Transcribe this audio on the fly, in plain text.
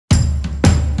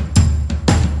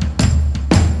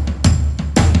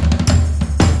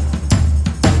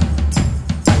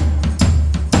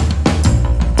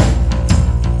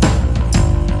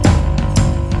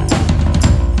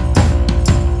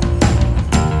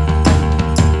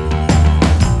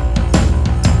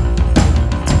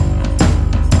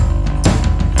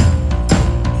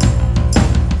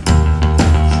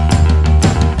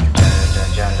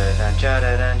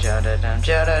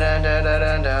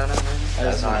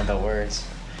find the words.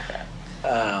 Crap.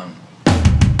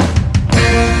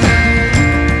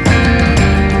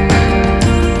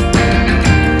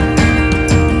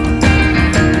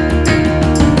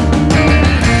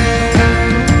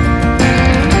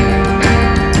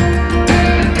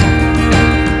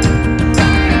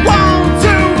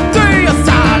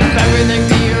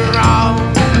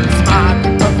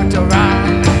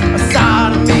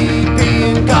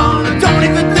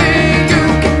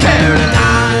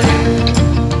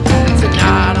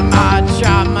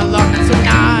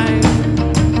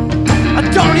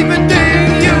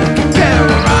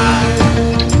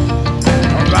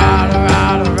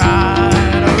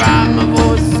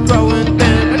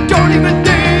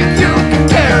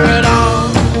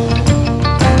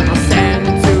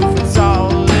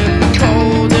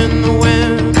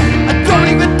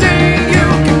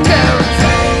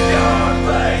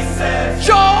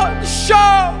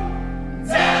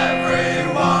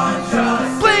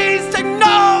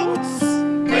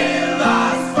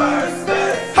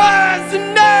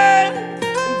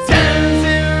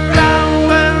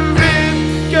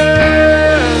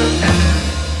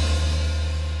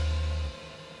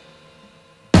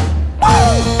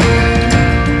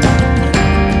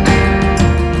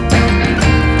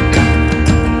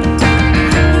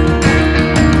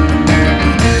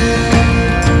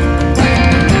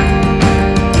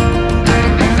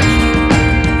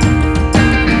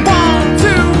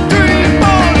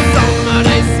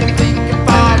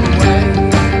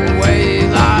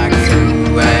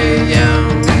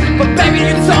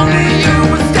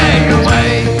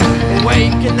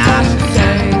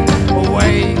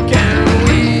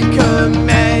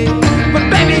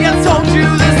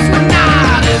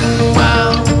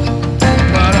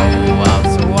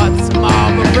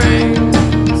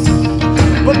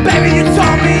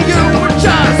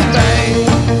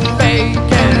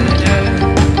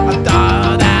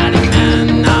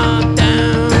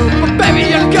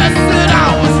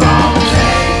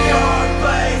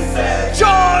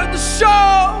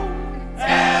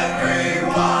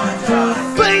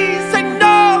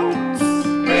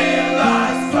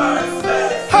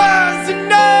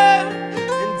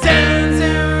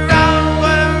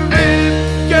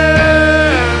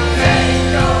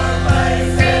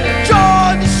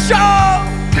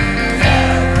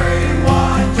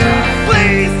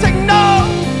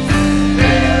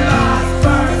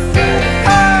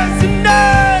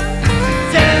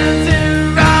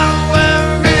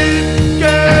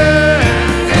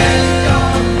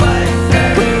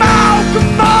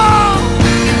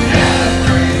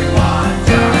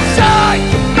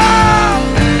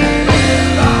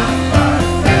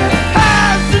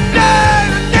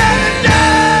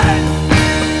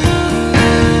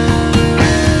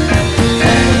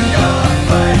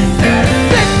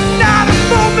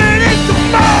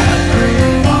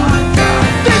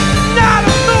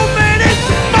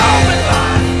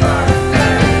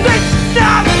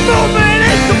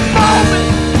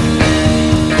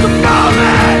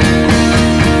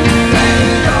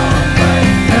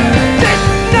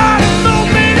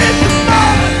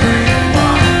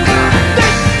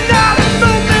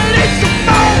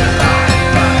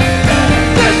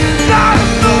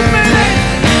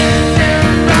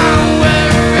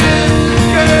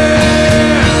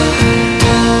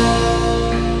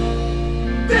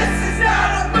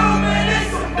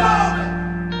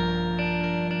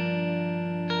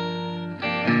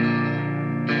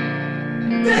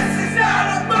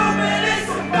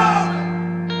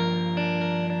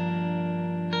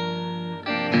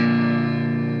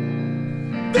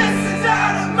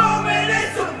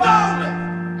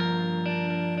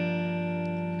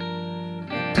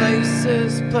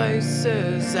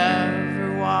 Places,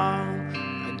 everyone,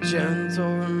 a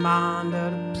gentle reminder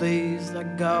to please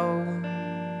let go.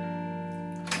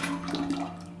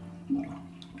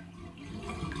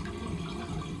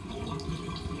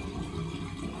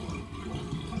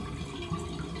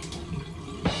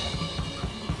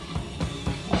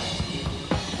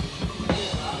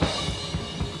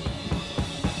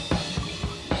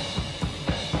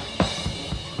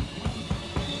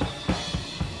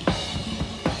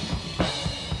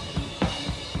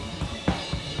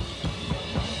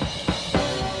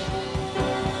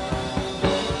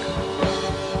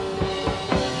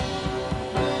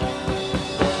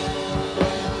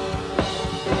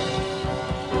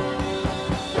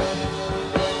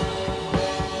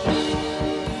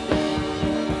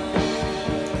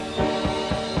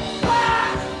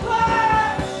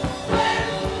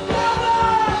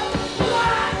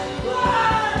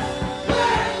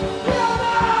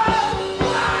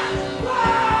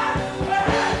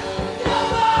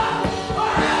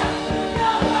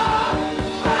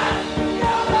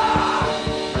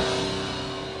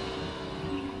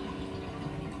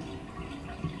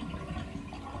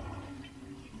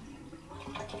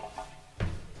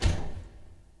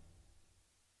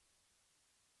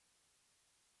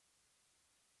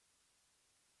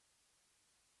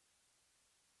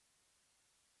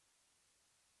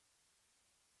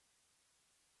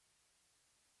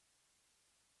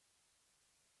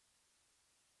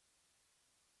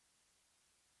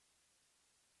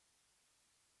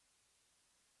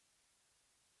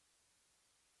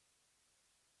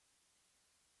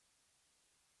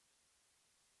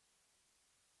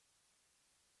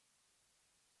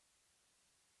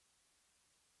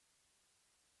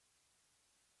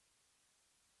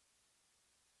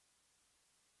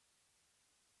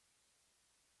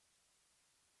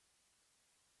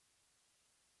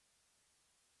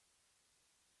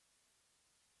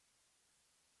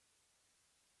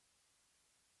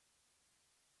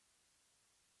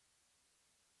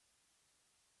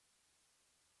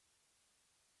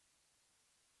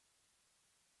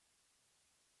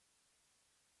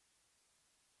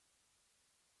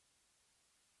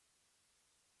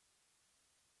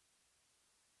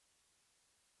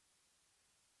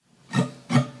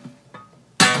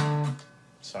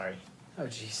 Sorry. Oh,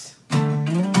 jeez.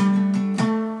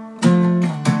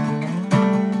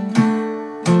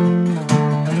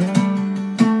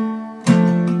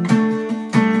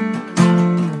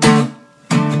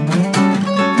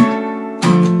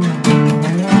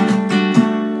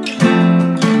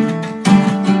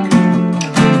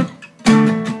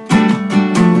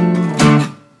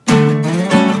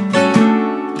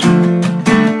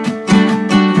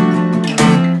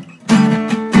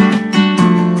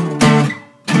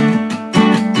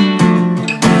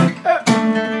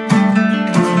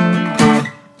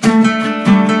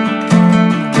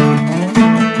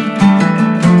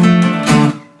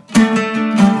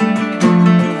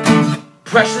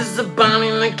 Pressure's the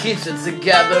bonding that keeps it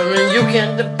together, and you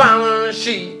can't define her and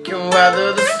she can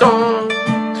weather the storm.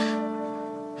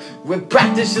 With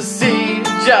practice you'll see,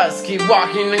 just keep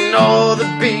walking, ignore the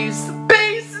beast. The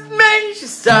beast is me, she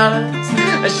stutters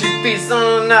as she feasts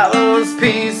on another one's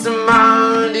peace of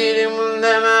mind, eating one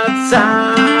them at a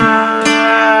time.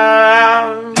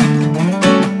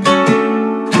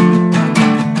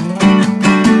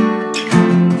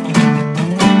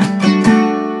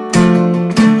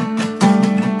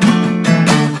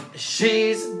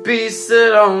 She's a beast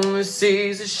that only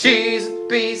sees her. She's a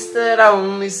beast that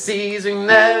only sees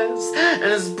weakness, and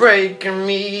it's breaking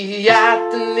me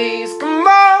at the knees. Come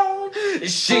on!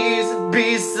 She's a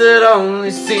beast that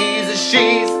only sees her.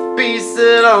 She's a beast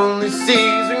that only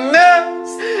sees weakness,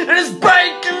 and it's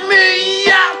breaking me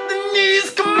at the knees.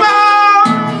 Come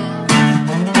on!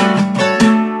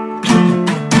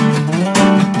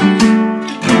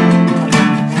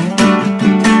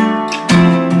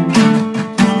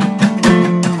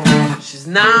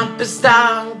 Not pissed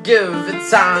out, give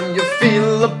it time. You'll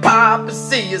feel a pop and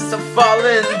see yourself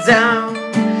falling down.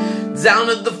 Down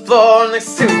to the floor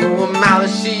next to a mallet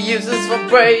she uses for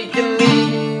breaking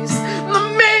knees.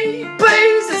 Let me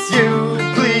please, it's you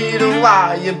bleeding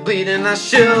while you're bleeding. I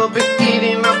should be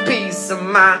eating a piece of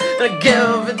mind. Now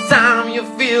give it time, you'll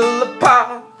feel a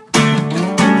pop.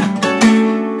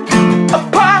 A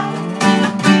pop.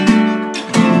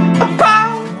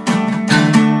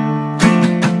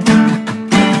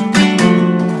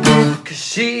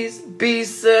 She's a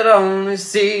beast that only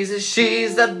sees it.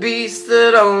 She's that beast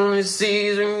that only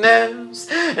sees weakness,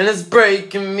 and it's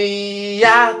breaking me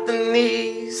at the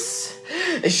knees.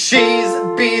 She's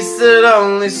a beast that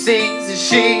only sees it.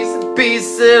 She's a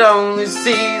beast that only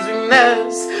sees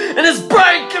weakness, and it's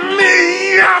breaking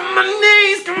me at my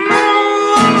knees. Come on.